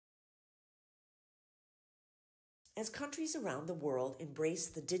As countries around the world embrace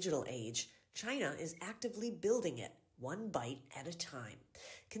the digital age, China is actively building it, one byte at a time.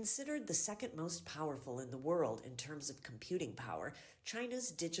 Considered the second most powerful in the world in terms of computing power,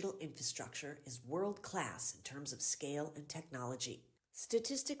 China's digital infrastructure is world-class in terms of scale and technology.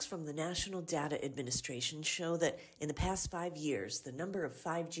 Statistics from the National Data Administration show that in the past 5 years, the number of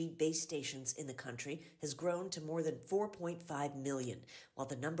 5G base stations in the country has grown to more than 4.5 million, while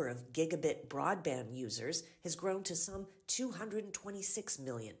the number of gigabit broadband users has grown to some 226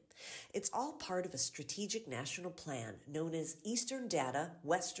 million. It's all part of a strategic national plan known as Eastern Data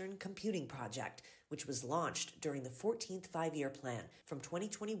Western Computing Project, which was launched during the 14th five-year plan from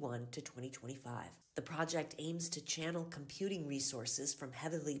 2021 to 2025. The project aims to channel computing resources from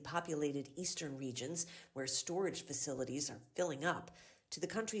heavily populated eastern regions where storage facilities are filling up to the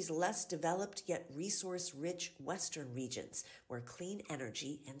country's less developed yet resource-rich western regions where clean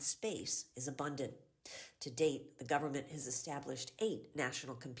energy and space is abundant. To date, the government has established 8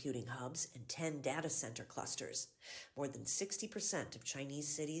 national computing hubs and 10 data center clusters. More than 60% of Chinese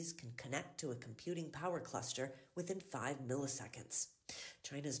cities can connect to a computing power cluster within 5 milliseconds.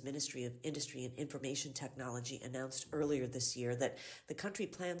 China's Ministry of Industry and Information Technology announced earlier this year that the country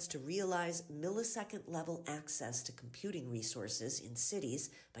plans to realize millisecond-level access to computing resources in cities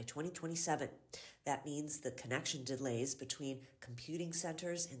by 2027. That means the connection delays between computing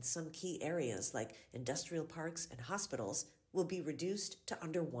centers in some key areas like industrial parks and hospitals will be reduced to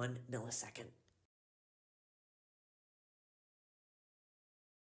under 1 millisecond.